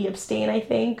voluntarily abstain, I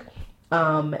think.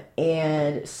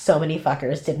 And so many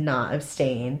fuckers did not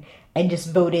abstain and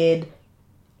just voted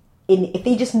if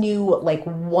they just knew like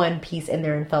one piece in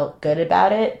there and felt good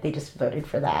about it, they just voted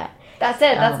for that. That's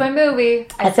it. That's my movie.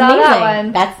 I saw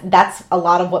amazing. That one. That's a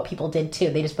lot of what people did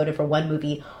too. They just voted for one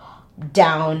movie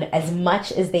down as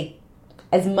much as they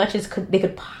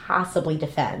could possibly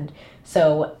defend.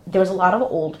 So there was a lot of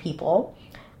old people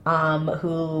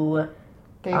who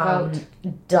they vote.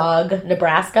 Dug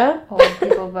Nebraska. Old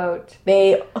people vote.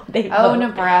 they vote.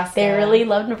 Nebraska. They really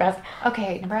loved Nebraska.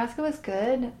 Okay, Nebraska was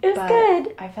good. It was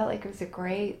good. I felt like it was a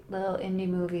great little indie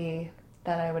movie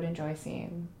that I would enjoy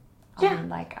seeing. On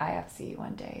like IFC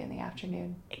one day in the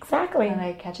afternoon. Exactly. And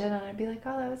I'd catch it and I'd be like,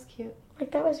 oh, that was cute.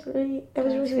 Like it was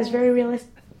very realistic.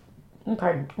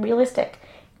 Realistic.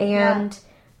 And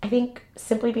I think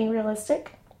simply being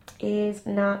realistic is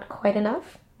not quite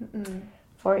enough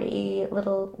for a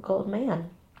little gold man.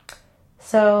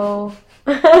 So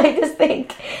I just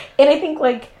think, and I think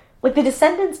like The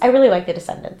Descendants, I really like The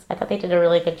Descendants. I thought they did a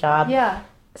really good job. Yeah.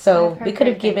 So we could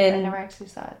have given. I never actually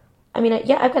saw it. I mean,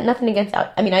 I've got nothing against.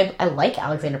 I mean, I like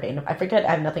Alexander Payne. I forget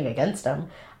I have nothing against him.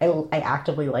 I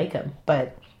actively like him,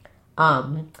 but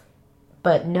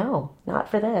no, not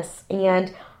for this.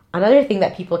 And another thing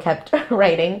that people kept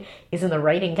writing is in the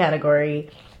writing category.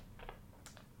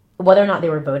 Whether or not they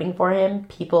were voting for him,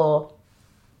 people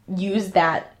used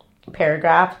that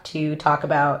paragraph to talk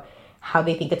about how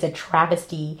they think it's a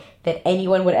travesty that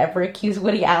anyone would ever accuse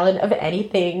Woody Allen of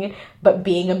anything but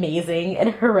being amazing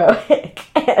and heroic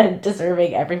and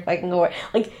deserving every fucking award.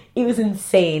 Like, it was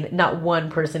insane. Not one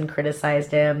person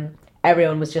criticized him.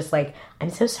 Everyone was just like,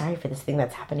 I'm so sorry for this thing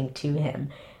that's happening to him.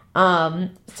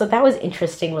 So that was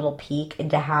interesting little peek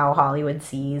into how Hollywood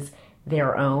sees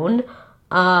their own.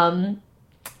 So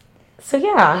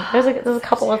yeah, there's a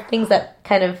couple of things that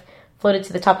kind of floated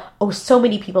to the top. Oh, so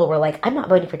many people were like, I'm not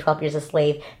voting for 12 Years a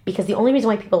Slave because the only reason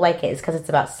why people like it is because it's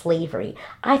about slavery.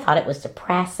 I thought it was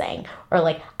depressing. Or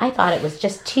like, I thought it was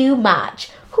just too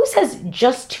much. Who says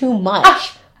just too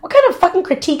much? What kind of fucking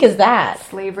critique is that?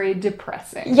 Slavery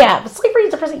depressing. Yeah, slavery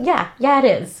is depressing. Yeah, it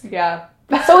is. Yeah.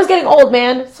 So is getting old,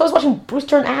 man. So is watching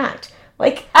Brewster and act.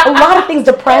 Like, a lot of things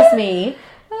depress me.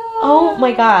 Oh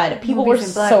my god. People were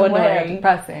so annoying.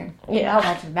 Depressing. Yeah. Not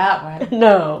watching that one.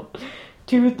 No.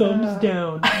 2 thumbs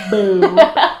down. Boo.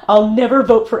 I'll never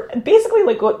vote for... Basically,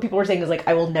 like, what people were saying is, like,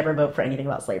 I will never vote for anything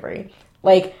about slavery.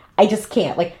 Like, I just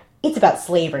can't. Like, it's about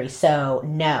slavery, so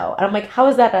no. And I'm like, how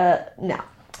is that a... No.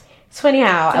 So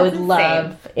anyhow, I would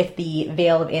love if the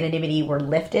veil of anonymity were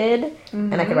lifted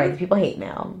and I could write the people hate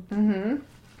mail. Mm-hmm.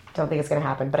 Don't think it's going to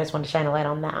happen, but I just wanted to shine a light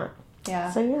on that.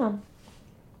 Yeah. So, yeah.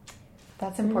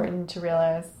 That's important to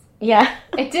realize. Yeah.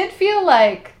 It did feel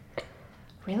like,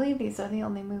 really, these are the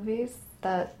only movies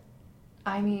that,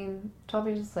 I mean, 12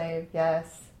 Years a Slave,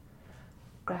 yes.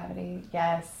 Gravity,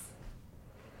 yes.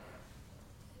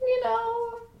 You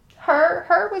know,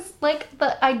 her was, like,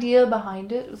 the idea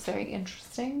behind it was very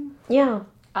interesting. Yeah.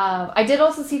 I did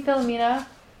also see Philomena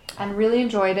and really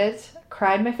enjoyed it.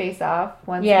 Cried my face off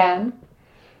once again.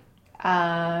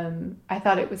 I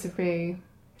thought it was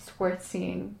it's worth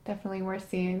seeing. Definitely worth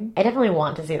seeing. I definitely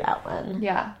want to see that one.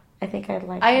 Yeah. I think I'd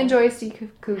like I enjoy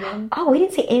Steve Coogan. Oh, we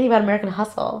didn't say anything about American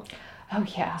Hustle. Oh,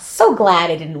 yeah. So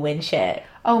glad I didn't win shit.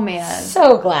 Oh, man.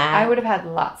 So glad. I would have had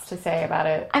lots to say about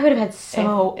it. I would have had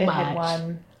so if much. It had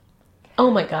won. Oh,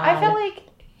 my God. I felt like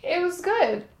it was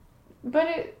good.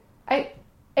 But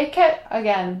it kept,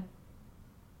 again,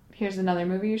 here's another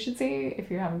movie you should see if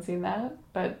you haven't seen that.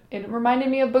 But it reminded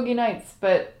me of Boogie Nights,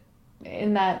 but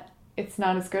in that it's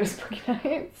not as good as Boogie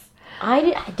Nights.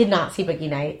 I did not see Boogie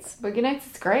Nights. Boogie Nights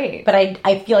is great. But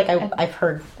I feel like I've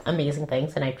heard amazing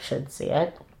things and I should see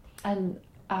it. And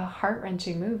a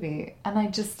heart-wrenching movie. And I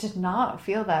just did not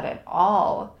feel that at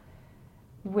all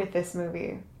with this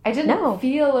movie. I didn't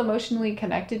feel emotionally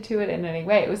connected to it in any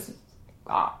way. It was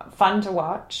fun to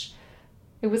watch.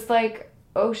 It was like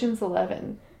Ocean's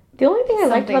 11. The only thing I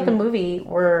liked about the movie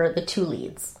were the two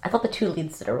leads. I thought the two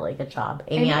leads did a really good job.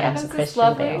 Amy Adams and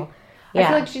Christian Bale. Yeah. I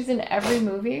feel like she's in every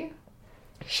movie.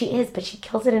 She is, but she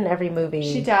kills it in every movie.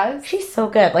 She does? She's so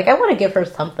good. Like, I want to give her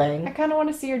something. I kind of want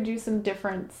to see her do some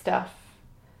different stuff.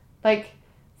 Like,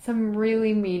 some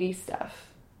really meaty stuff.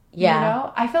 Yeah. You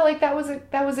know? I felt like that was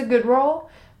a good role,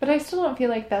 but I still don't feel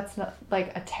like that's not,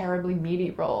 like, a terribly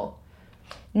meaty role.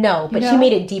 No, but she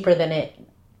made it deeper than it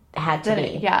had to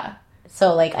be. Yeah.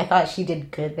 So, like, I thought she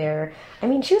did good there. I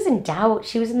mean, she was in Doubt.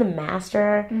 She was in The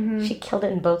Master. Mm-hmm. She killed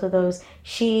it in both of those.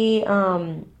 She, did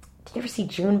you ever see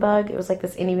Junebug? It was like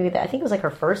this indie movie that, I think it was like her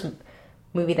first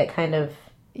movie that kind of...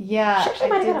 Yeah, she actually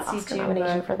might have got an Oscar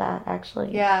nomination for that,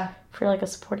 actually. Yeah. For, like, a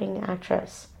supporting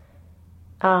actress.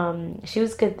 She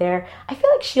was good there. I feel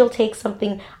like she'll take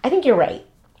something... I think you're right.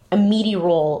 A meaty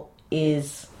role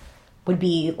would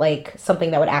be, like,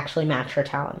 something that would actually match her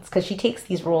talents. Because she takes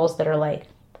these roles that are, like,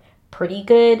 pretty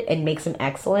good and makes them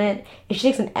excellent. If she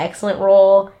takes an excellent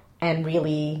role and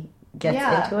really gets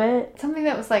into it, something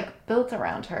that was like built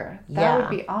around her, that would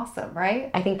be awesome, right?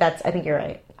 I think you're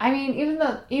right. I mean,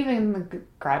 even the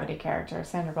Gravity character,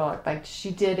 Sandra Bullock, like,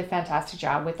 she did a fantastic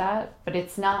job with that, but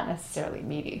it's not necessarily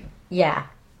meaty. Yeah,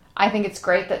 I think it's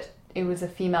great that it was a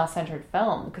female-centered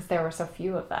film because there were so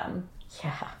few of them.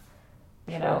 Yeah,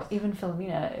 you know, even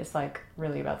Philomena is like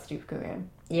really about Steve Coogan.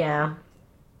 Yeah.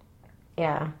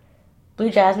 Blue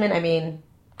Jasmine, I mean,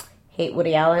 hate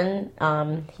Woody Allen.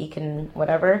 He can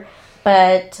whatever.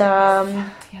 But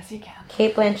yes, he can.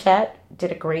 Cate Blanchett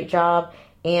did a great job,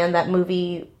 and that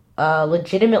movie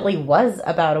legitimately was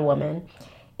about a woman.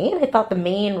 And I thought the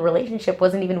main relationship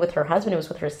wasn't even with her husband; it was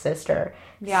with her sister.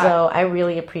 Yeah. So I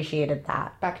really appreciated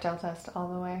that. Bechdel test all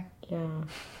the way. Yeah.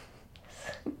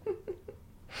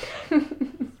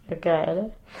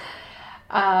 Good.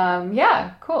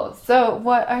 Yeah, cool. So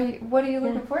what are you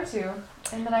looking forward to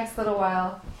in the next little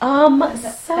while?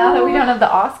 So now that we don't have the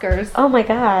Oscars. Oh my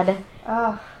god.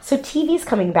 Oh. So TV's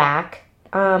coming back.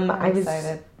 I'm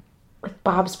excited. Like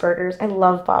Bob's Burgers. I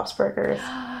love Bob's Burgers.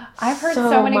 I've heard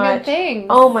so many good things.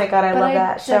 Oh my god, I love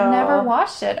that show. I've never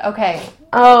watched it. Okay.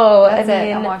 Oh, that's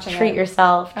it. I'm watching treat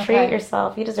yourself. Okay. Treat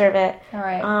yourself. You deserve it. All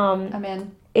right. I'm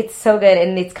in. It's so good,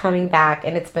 and it's coming back,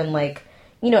 and it's been like,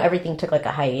 you know, everything took like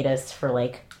a hiatus for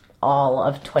like all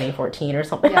of 2014 or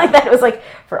something like that. It was like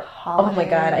for holidays, oh my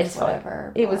god, I just felt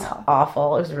like it was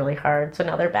awful. It was really hard. So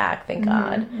now they're back, thank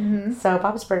God. Mm-hmm. So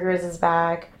Bob's Burgers is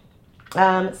back.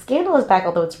 Scandal is back,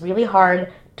 although it's really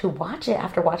hard to watch it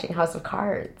after watching House of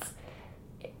Cards.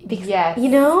 Because, yes, you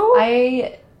know,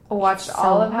 I watched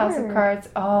all of House of Cards.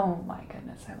 Oh my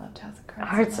goodness, I loved House of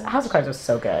Cards. House of Cards was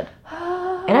so good,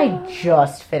 and I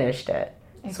just finished it.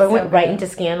 So I went right into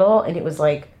Scandal, and it was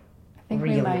like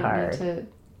really hard. Need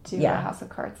to do a House of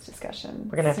Cards discussion.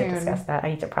 We're gonna have to discuss that. I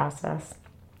need to process.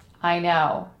 I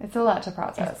know, it's a lot to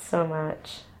process. It's so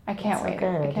much. I can't wait.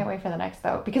 I can't wait for the next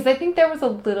though, because I think there was a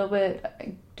little bit.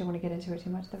 I don't want to get into it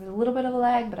too much. There was a little bit of a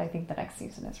lag, but I think the next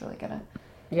season is really gonna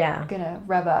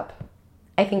rev up.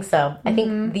 I think so. Mm-hmm. I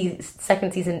think the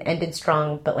second season ended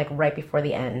strong, but like right before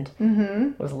the end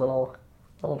was a little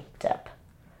dip.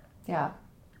 Yeah.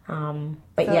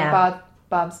 But so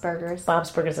Bob's Burgers.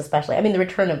 Bob's Burgers especially. I mean, the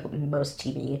return of most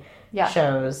TV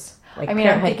shows. Like, I mean,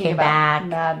 I'm thinking about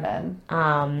Mad Men.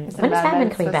 When is Mad Men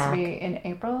coming back? Supposed to be in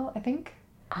April, I think.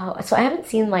 Oh, so I haven't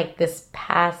seen like this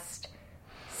past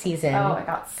season. Oh, I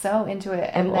got so into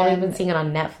it. I've only been seeing it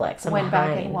on Netflix. Went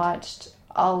back and watched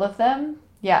all of them.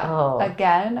 Yeah.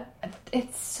 Again.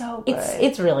 It's so good.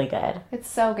 It's really good. It's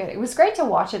so good. It was great to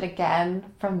watch it again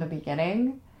from the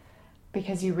beginning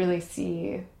because you really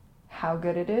see how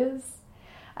good it is.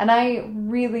 And I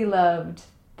really loved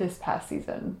this past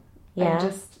season.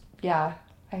 Yeah.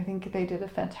 I think they did a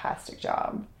fantastic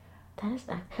job. I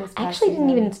actually didn't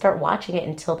even start watching it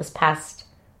until this past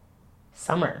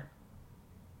summer.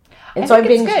 And so I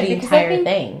binged the entire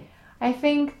thing. I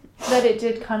think that it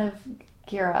did kind of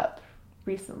gear up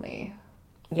recently.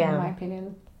 Yeah. In my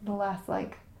opinion, the last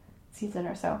season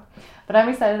or so. But I'm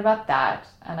excited about that.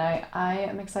 And I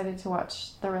am excited to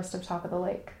watch the rest of Top of the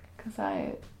Lake because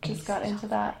I just got into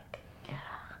that. Yeah.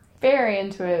 Very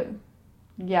into it.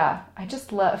 Yeah. I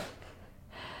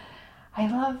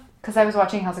love, because I was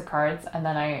watching House of Cards and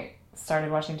then I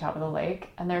started watching Top of the Lake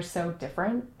and they're so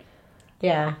different.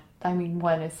 Yeah. I mean,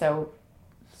 one is so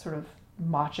sort of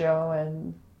macho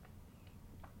and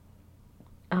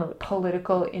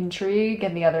political intrigue,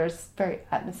 and the other's very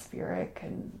atmospheric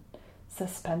and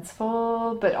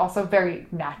suspenseful, but also very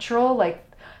natural. Like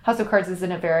House of Cards is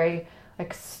in a very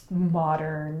like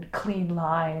modern, clean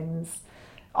lines,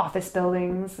 office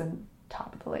buildings, and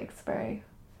top of the lake's very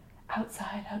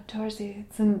outside, outdoorsy.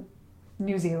 It's in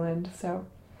New Zealand, so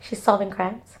she's solving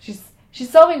crimes. She's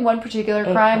solving one particular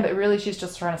crime, but really she's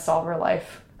just trying to solve her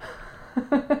life.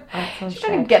 She's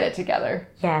trying to get it together.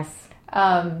 Yes.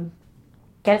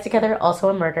 Get it together, also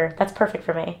a murder. That's perfect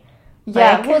for me.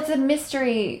 Yeah, like, well, it's a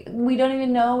mystery. We don't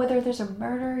even know whether there's a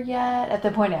murder yet. At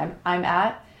the point I'm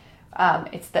at,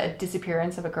 it's the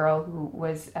disappearance of a girl who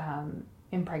was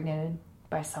impregnated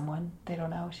by someone. They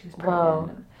don't know she was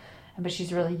pregnant. But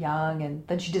she's really young, and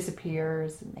then she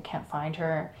disappears, and they can't find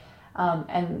her.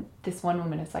 And this one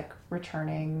woman is, like,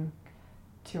 returning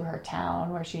to her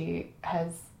town where she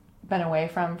has been away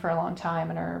from for a long time,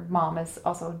 and her mom is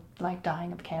also, like,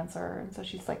 dying of cancer, and so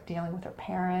she's, like, dealing with her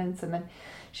parents, and then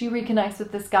she reconnects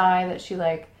with this guy that she,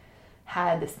 like,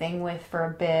 had this thing with for a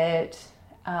bit,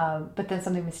 but then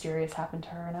something mysterious happened to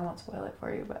her, and I won't spoil it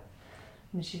for you, but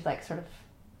and she, like, sort of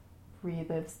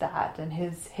relives that and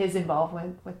his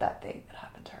involvement with that thing that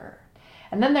happened to her.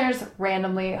 And then there's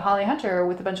randomly Holly Hunter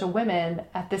with a bunch of women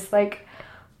at this, like,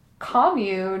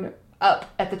 commune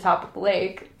up at the top of the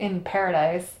lake in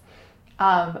Paradise,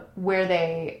 where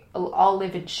they all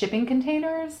live in shipping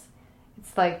containers.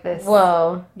 It's like this.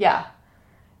 Whoa. Yeah.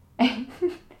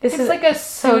 This is like a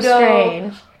so pseudo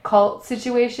strange cult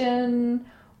situation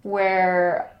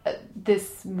where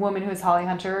this woman who's Holly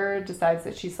Hunter decides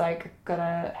that she's, like,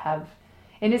 gonna have...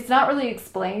 And it's not really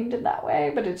explained in that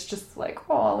way, but it's just like,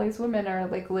 oh, all these women are,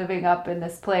 like, living up in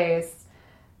this place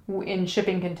in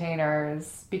shipping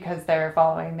containers because they're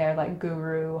following their, like,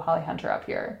 guru Holly Hunter up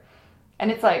here.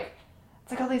 And it's like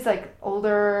all these, like,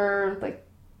 older, like,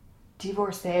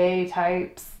 divorcee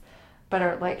types, but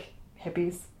are, like,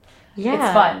 hippies. Yeah.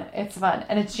 It's fun.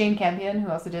 And it's Jane Campion, who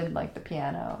also did, like, the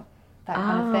piano, that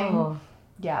kind of thing.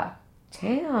 Yeah.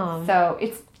 Damn. So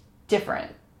it's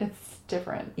different.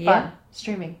 Yeah. Fun.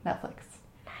 Streaming. Netflix.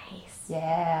 Nice.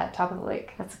 Yeah. Top of the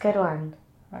lake. That's a good one.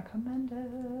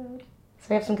 Recommended. So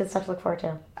we have some good stuff to look forward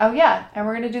to. Oh, yeah. And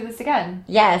we're going to do this again.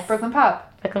 Yes. Brooklyn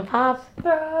Pop. Brooklyn Pop.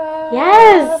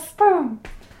 Yes. Boom.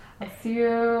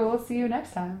 We'll see you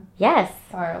next time. Yes.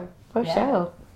 For show.